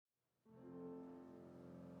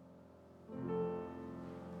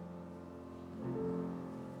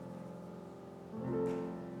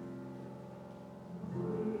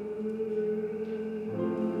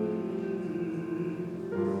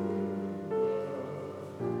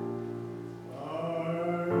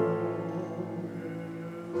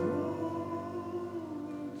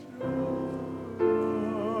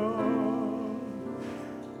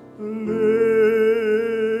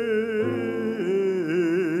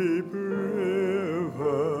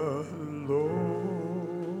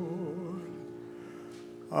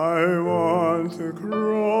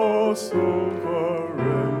cross over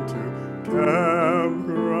into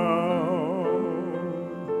campground.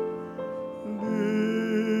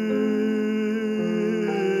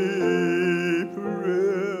 Deep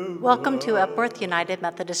river. Welcome to Epworth United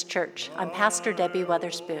Methodist Church. I'm Pastor Debbie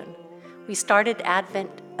Weatherspoon. We started Advent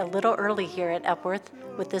a little early here at Epworth,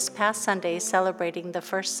 with this past Sunday celebrating the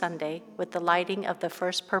first Sunday with the lighting of the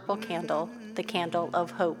first purple candle, the candle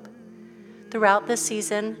of hope. Throughout this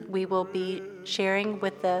season, we will be sharing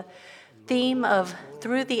with the theme of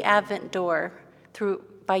Through the Advent Door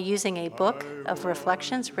by using a book of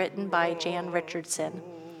reflections written by Jan Richardson.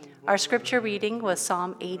 Our scripture reading was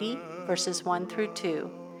Psalm 80, verses 1 through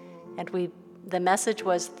 2, and the message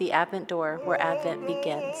was the Advent Door, where Advent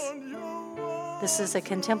begins. This is a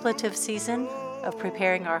contemplative season of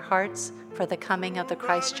preparing our hearts for the coming of the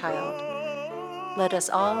Christ child. Let us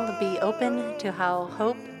all be open to how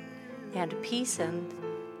hope and peace and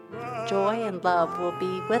joy and love will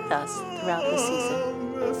be with us throughout the season.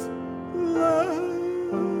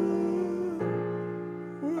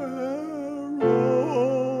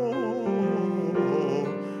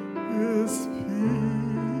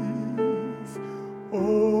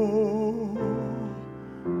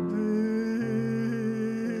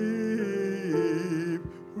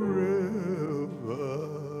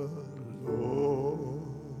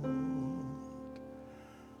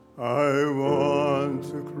 I want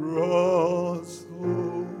to cross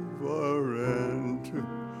over into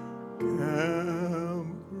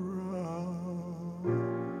campground.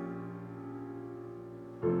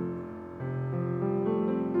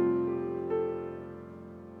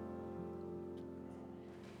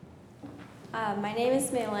 My name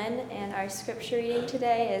is Meilin, and our scripture reading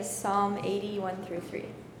today is Psalm 80, 1 through 3.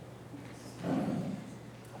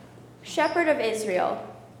 Shepherd of Israel,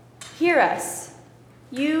 hear us,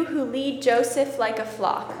 you who lead Joseph like a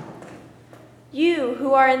flock. You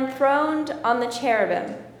who are enthroned on the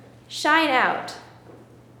cherubim, shine out.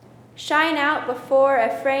 Shine out before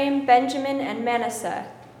Ephraim, Benjamin, and Manasseh.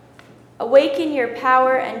 Awaken your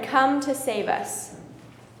power and come to save us.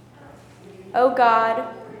 O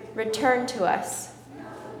God, return to us.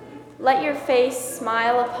 Let your face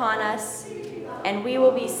smile upon us, and we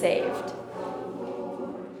will be saved.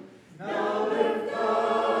 Now lift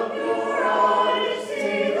up your eyes,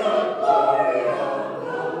 see the glory of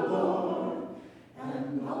the Lord,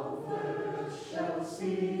 and all flesh shall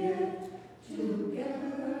see it together.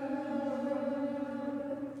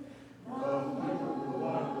 The little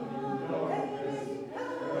one in darkness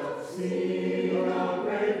shall see the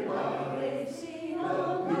great light. The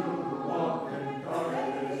people who walk in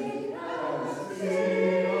darkness shall see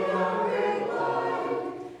the great light.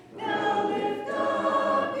 Now lift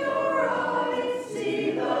up your eyes,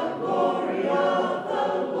 see the glory of the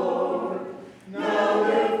Lord. Now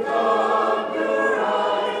lift up your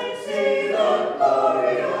eyes, see the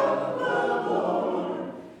glory of the Lord,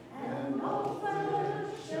 and all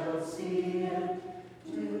flesh shall see it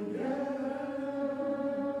together.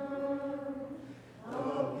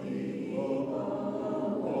 The people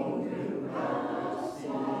walking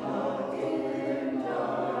round in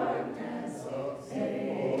darkness,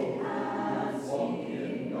 they have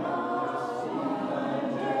seen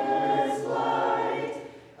wondrous light,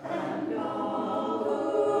 and all who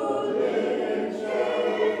live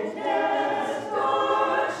in death's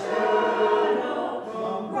dark shadow,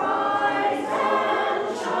 rise and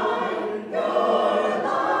shine, your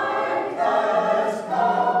light has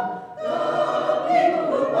come. The people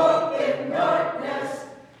who walk in darkness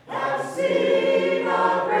have seen a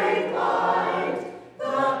great light.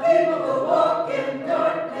 The people who walk in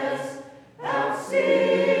darkness have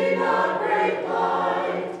seen a great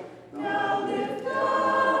light. Now lift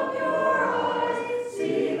up your eyes,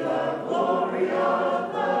 see the glory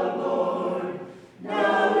of the Lord.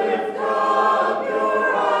 Now lift up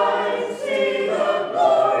your eyes, see the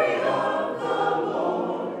glory of the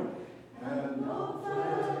Lord, and all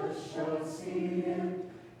flesh shall see it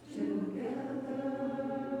together.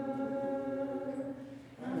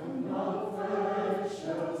 And all flesh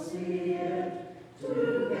shall see it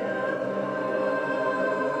together.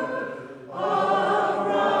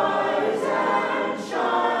 Arise and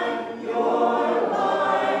shine, your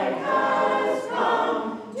light has come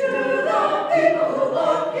to the people who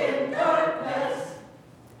walk in darkness.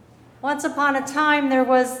 Once upon a time, there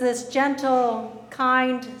was this gentle,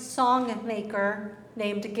 kind song maker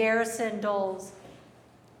named Garrison Doles,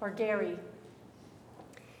 or Gary.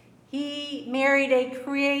 He married a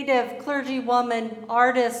creative clergywoman,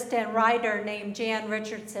 artist, and writer named Jan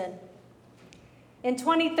Richardson. In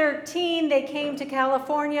 2013, they came to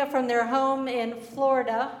California from their home in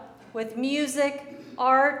Florida with music,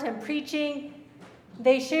 art, and preaching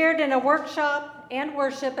They shared in a workshop and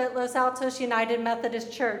worship at Los Altos United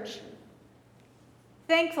Methodist Church.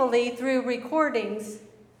 Thankfully, through recordings,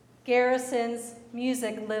 Garrison's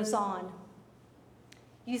music lives on.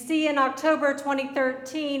 You see, in October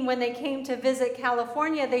 2013, when they came to visit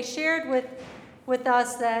California, they shared with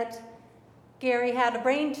us that Gary had a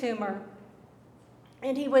brain tumor,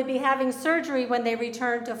 and he would be having surgery when they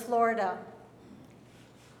returned to Florida.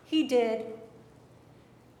 He did,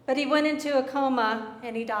 but he went into a coma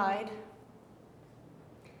and he died.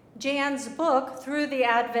 Jan's book, Through the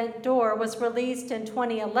Advent Door, was released in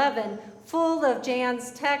 2011, full of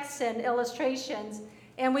Jan's texts and illustrations,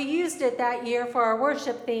 and we used it that year for our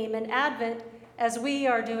worship theme in Advent, as we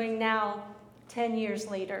are doing now, 10 years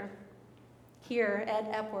later, here at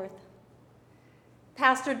Epworth.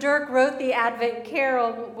 Pastor Dirk wrote the Advent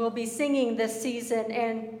Carol we'll be singing this season,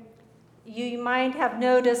 and you might have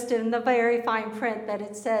noticed in the very fine print that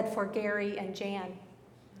it said for Gary and Jan.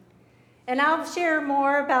 And I'll share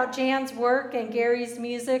more about Jan's work and Gary's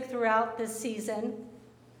music throughout this season.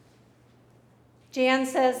 Jan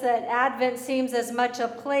says that Advent seems as much a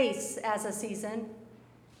place as a season.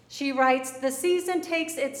 She writes, "The season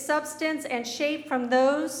takes its substance and shape from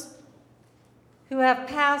those who have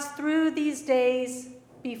passed through these days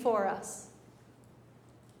before us.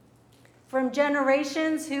 From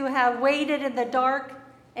generations who have waited in the dark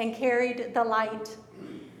and carried the light.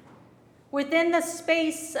 Within the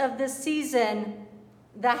space of this season,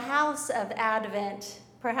 the house of Advent,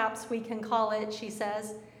 perhaps we can call it," she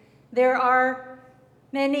says, "there are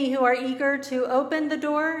many who are eager to open the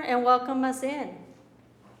door and welcome us in.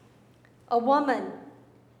 A woman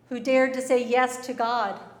who dared to say yes to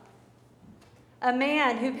God. A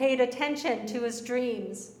man who paid attention to his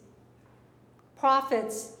dreams.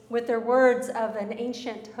 Prophets with their words of an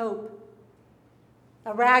ancient hope.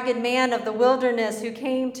 A ragged man of the wilderness who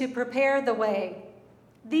came to prepare the way.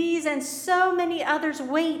 These and so many others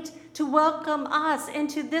wait to welcome us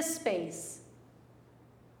into this space."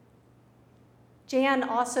 Jan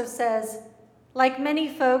also says, "Like many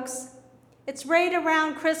folks, it's right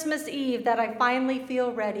around Christmas Eve that I finally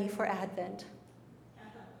feel ready for Advent."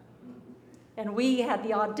 And we had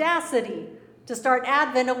the audacity to start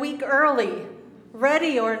Advent a week early,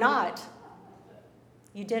 ready or not.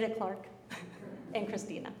 You did it, Clark and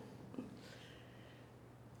Christina.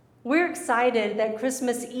 We're excited that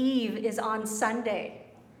Christmas Eve is on Sunday.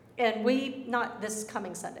 And not this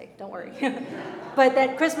coming Sunday, don't worry. But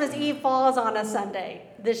that Christmas Eve falls on a Sunday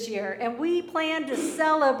this year. And we plan to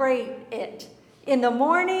celebrate it in the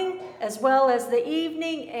morning, as well as the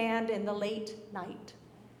evening and in the late night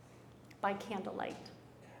by candlelight,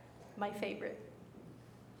 my favorite.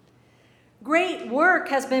 Great work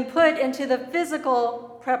has been put into the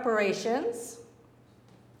physical preparations,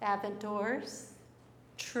 Advent doors,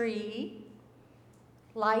 tree,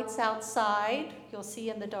 lights outside, you'll see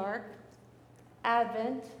in the dark,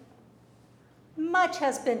 Advent. Much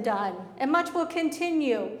has been done, and much will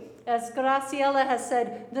continue. As Graciela has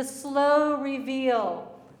said, the slow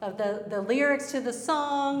reveal of the lyrics to the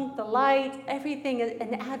song, the light, everything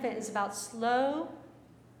in Advent is about slow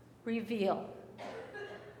reveal.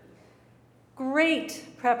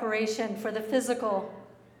 Great preparation for the physical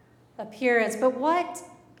appearance, but what,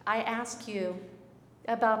 I ask you,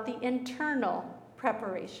 about the internal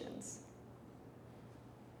preparations?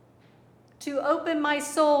 To open my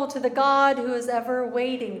soul to the God who is ever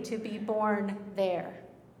waiting to be born there.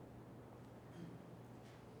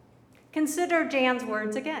 Consider Jan's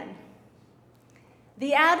words again.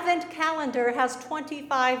 The Advent calendar has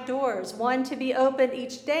 25 doors, one to be opened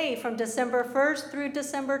each day from December 1st through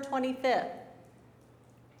December 25th.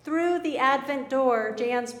 Through the Advent door,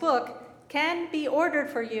 Jan's book can be ordered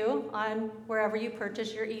for you on wherever you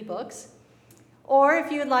purchase your ebooks. Or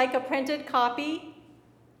if you'd like a printed copy,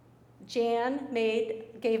 Jan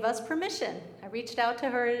gave us permission. I reached out to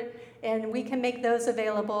her, and we can make those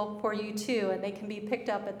available for you too, and they can be picked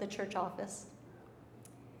up at the church office.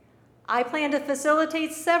 I plan to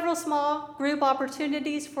facilitate several small group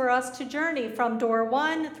opportunities for us to journey from door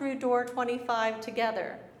 1 through door 25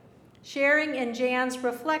 together, sharing in Jan's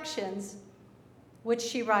reflections, which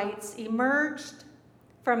she writes, emerged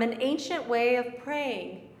from an ancient way of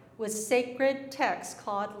praying with sacred text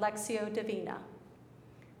called Lectio Divina.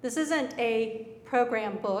 This isn't a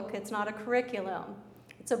program book, it's not a curriculum.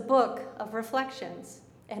 It's a book of reflections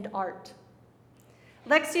and art.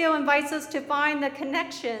 Lectio invites us to find the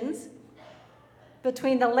connections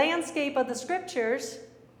between the landscape of the scriptures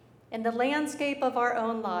and the landscape of our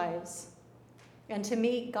own lives, and to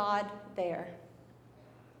meet God there.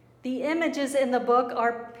 The images in the book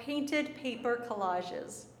are painted paper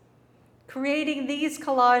collages Creating these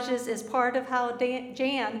collages is part of how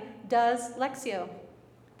Jan does Lectio.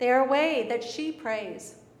 They are a way that she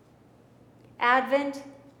prays. Advent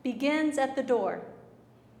begins at the door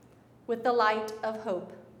with the light of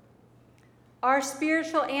hope. Our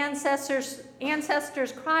spiritual ancestors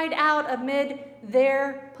cried out amid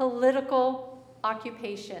their political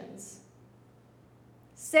occupations.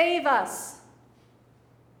 Save us.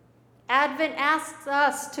 Advent asks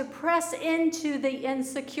us to press into the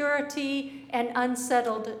insecurity and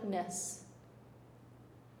unsettledness.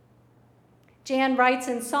 Jan writes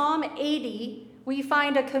in Psalm 80, we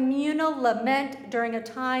find a communal lament during a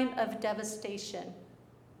time of devastation.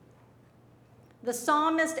 The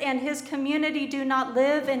psalmist and his community do not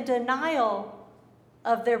live in denial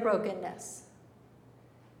of their brokenness.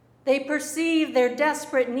 They perceive their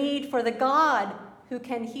desperate need for the God who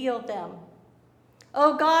can heal them.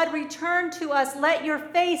 Oh God, return to us. Let your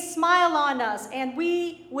face smile on us, and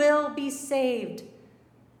we will be saved.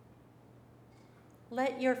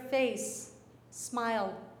 Let your face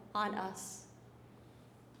smile on us.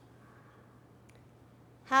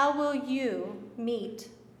 How will you meet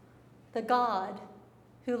the God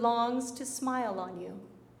who longs to smile on you?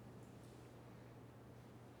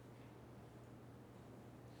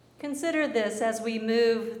 Consider this as we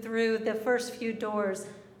move through the first few doors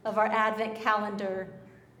of our Advent calendar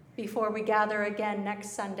before we gather again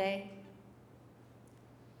next Sunday.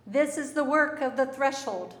 This is the work of the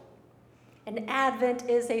threshold, and Advent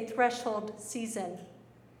is a threshold season,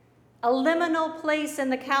 a liminal place in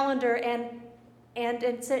the calendar, and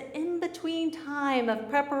it's an in-between time of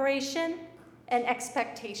preparation and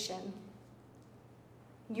expectation.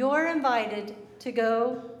 You're invited to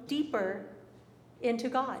go deeper into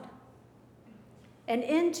God and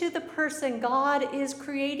into the person God is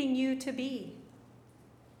creating you to be.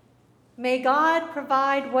 May God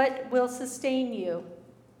provide what will sustain you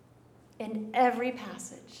in every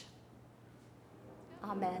passage.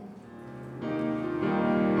 Amen.